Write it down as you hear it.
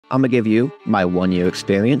I'm going to give you my 1-year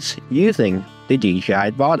experience using the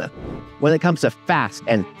DJI Avata. When it comes to fast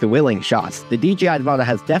and thrilling shots, the DJI Avata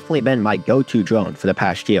has definitely been my go-to drone for the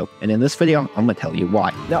past year, and in this video, I'm going to tell you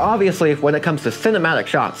why. Now obviously, when it comes to cinematic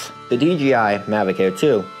shots, the DJI Mavic Air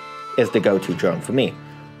 2 is the go-to drone for me.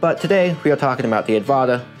 But today, we are talking about the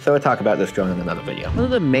Avata, so we'll talk about this drone in another video. One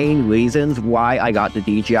of the main reasons why I got the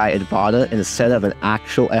DJI Avata instead of an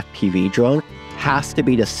actual FPV drone has to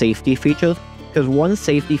be the safety features, because one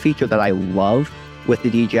safety feature that I love with the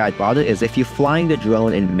DJI Avata is if you're flying the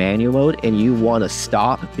drone in manual mode and you want to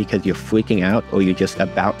stop because you're freaking out or you're just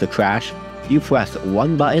about to crash, you press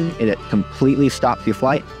one button and it completely stops your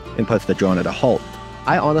flight and puts the drone at a halt.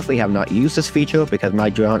 I honestly have not used this feature because my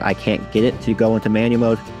drone, I can't get it to go into manual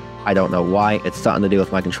mode. I don't know why. It's something to do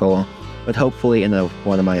with my controller. But hopefully in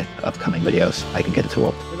one of my upcoming videos, I can get it to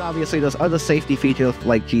work. But obviously there's other safety features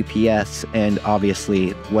like GPS, and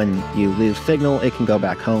obviously when you lose signal, it can go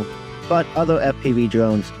back home. But other FPV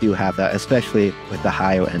drones do have that, especially with the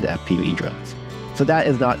higher end FPV drones. So that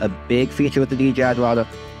is not a big feature with the DJI Avata,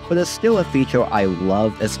 but it's still a feature I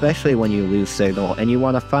love, especially when you lose signal and you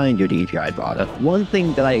want to find your DJI Avata. One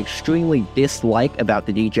thing that I extremely dislike about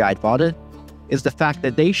the DJI Avata is the fact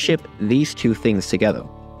that they ship these two things together,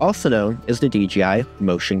 also known as the DJI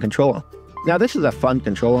Motion Controller. Now this is a fun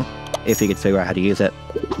controller, if you could figure out how to use it.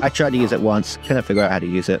 I tried to use it once, couldn't figure out how to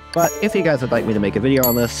use it, but if you guys would like me to make a video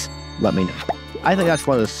on this, let me know. I think that's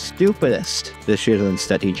one of the stupidest decisions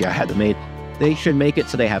that DJI had to make. They should make it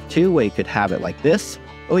so they have two, where you could have it like this,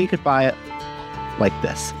 or you could buy it like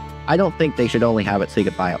this. I don't think they should only have it so you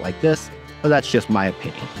could buy it like this, but that's just my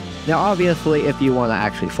opinion. Now obviously, if you want to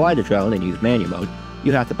actually fly the drone and use manual mode,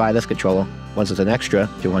 you have to buy this controller, once it's an extra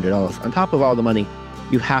 $200, on top of all the money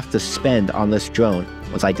you have to spend on this drone,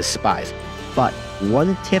 which I despise. But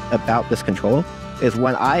one tip about this controller is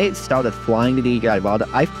when I started flying the DJI Avata,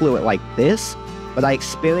 I flew it like this, but I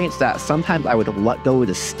experienced that sometimes I would let go of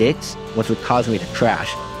the sticks, which would cause me to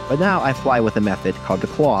crash. But now I fly with a method called the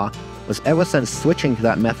claw, which ever since switching to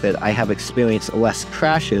that method, I have experienced less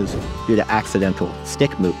crashes due to accidental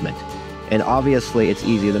stick movement. And obviously it's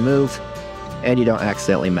easier to move, and you don't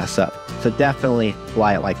accidentally mess up. So definitely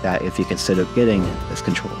fly it like that if you consider getting this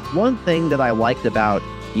controller. One thing that I liked about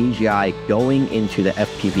DJI going into the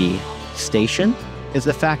FPV station is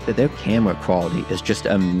the fact that their camera quality is just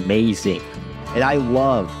amazing. And I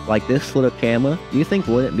love, like, this little camera, you think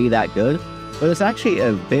wouldn't be that good, but it's actually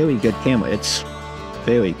a very good camera. It's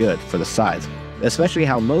very good for the size, especially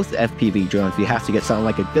how most FPV drones, you have to get something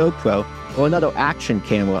like a GoPro or another action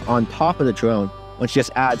camera on top of the drone, which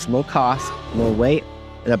just adds more cost, more weight,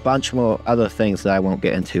 and a bunch more other things that I won't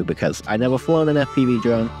get into because I never flown an FPV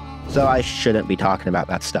drone, so I shouldn't be talking about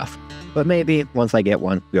that stuff. But maybe once I get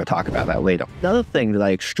one, we'll talk about that later. Another thing that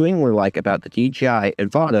I extremely like about the DJI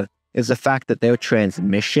Avata is the fact that their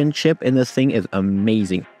transmission chip in this thing is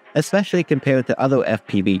amazing, especially compared to other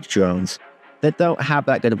FPV drones that don't have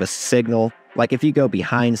that good of a signal. Like if you go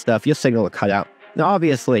behind stuff, your signal will cut out. Now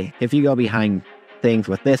obviously, if you go behind things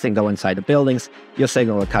with this and go inside the buildings, your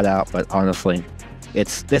signal will cut out, but honestly,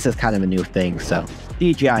 this is kind of a new thing, so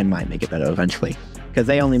DJI might make it better eventually. Because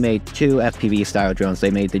they only made two FPV style drones.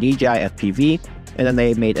 They made the DJI FPV, and then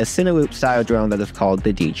they made a Cineroop style drone that is called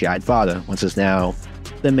the DJI Avata, which is now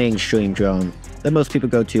the mainstream drone that most people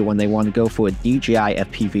go to when they want to go for a DJI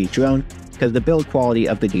FPV drone, because the build quality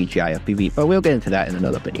of the DJI FPV, but we'll get into that in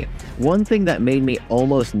another video. One thing that made me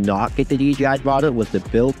almost not get the DJI Avata was the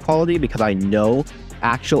build quality, because I know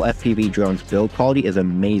actual FPV drones build quality is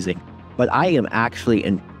amazing, but I am actually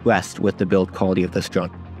impressed with the build quality of this drone.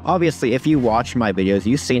 Obviously, if you watch my videos,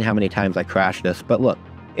 you've seen how many times I crashed this, but look,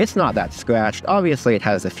 it's not that scratched. Obviously, it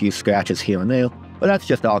has a few scratches here and there, but that's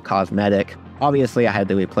just all cosmetic. Obviously, I had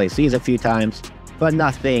to replace these a few times, but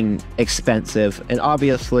nothing expensive, and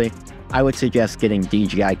obviously, I would suggest getting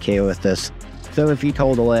DJI care with this, so if you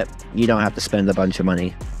total it, you don't have to spend a bunch of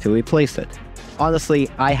money to replace it. Honestly,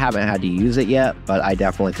 I haven't had to use it yet, but I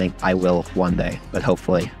definitely think I will one day, but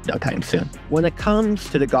hopefully no time soon. When it comes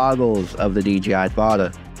to the goggles of the DJI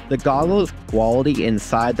Avata, the goggles quality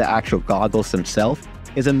inside the actual goggles themselves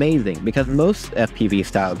is amazing, because most FPV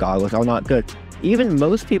style goggles are not good. Even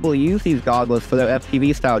most people use these goggles for their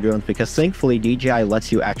FPV style drones because thankfully DJI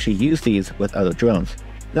lets you actually use these with other drones.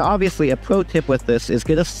 Now obviously a pro tip with this is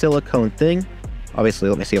get a silicone thing. Obviously,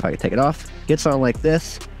 let me see if I can take it off. Get something like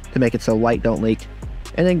this to make it so light don't leak,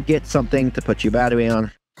 and then get something to put your battery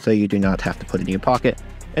on so you do not have to put it in your pocket.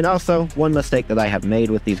 And also, one mistake that I have made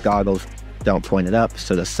with these goggles, don't point it up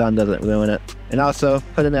so the sun doesn't ruin it. And also,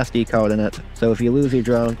 put an SD card in it, so if you lose your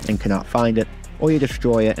drone and cannot find it, or you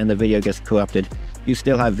destroy it and the video gets corrupted, you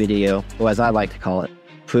still have video, or as I like to call it,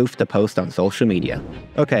 proof to post on social media.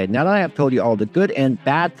 Okay, now that I have told you all the good and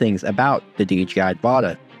bad things about the DJI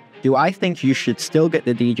Avata, do I think you should still get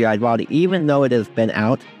the DJI Avata even though it has been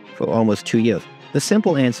out for almost 2 years? The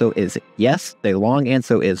simple answer is yes. The long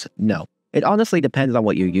answer is no. It honestly depends on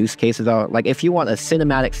what your use cases are. Like if you want a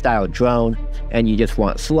cinematic style drone and you just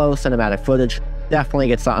want slow cinematic footage, definitely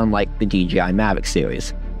get something like the DJI Mavic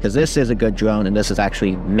series, because this is a good drone and this is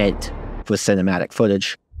actually meant for cinematic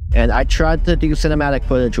footage. And I tried to do cinematic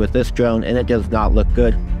footage with this drone and it does not look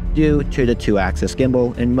good due to the 2-axis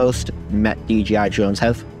gimbal, and most DJI drones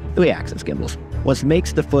have 3-axis gimbals, which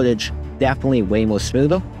makes the footage definitely way more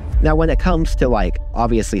smoother. Now when it comes to like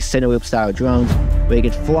obviously Cineroop style drones where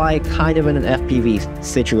you can fly kind of in an FPV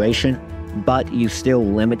situation, but you still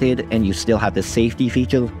limited and you still have the safety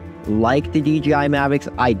features like the DJI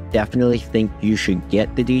Mavics, I definitely think you should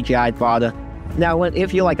get the DJI Avata. Now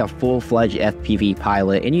if you're like a full-fledged FPV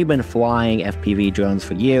pilot and you've been flying FPV drones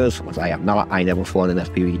for years, which I have not, I never flown an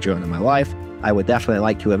FPV drone in my life, I would definitely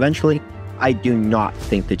like to eventually, I do not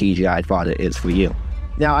think the DJI Avata is for you.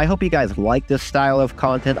 Now, I hope you guys like this style of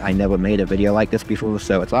content. I never made a video like this before,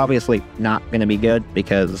 so it's obviously not going to be good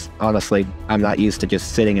because, honestly, I'm not used to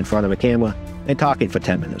just sitting in front of a camera and talking for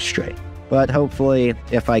 10 minutes straight. But hopefully,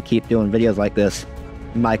 if I keep doing videos like this,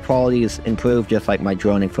 my quality's improved just like my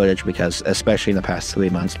droning footage, because especially in the past 3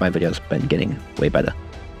 months, my videos have been getting way better.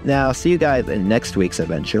 Now, see you guys in next week's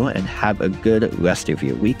adventure, and have a good rest of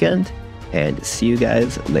your weekend, and see you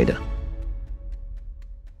guys later.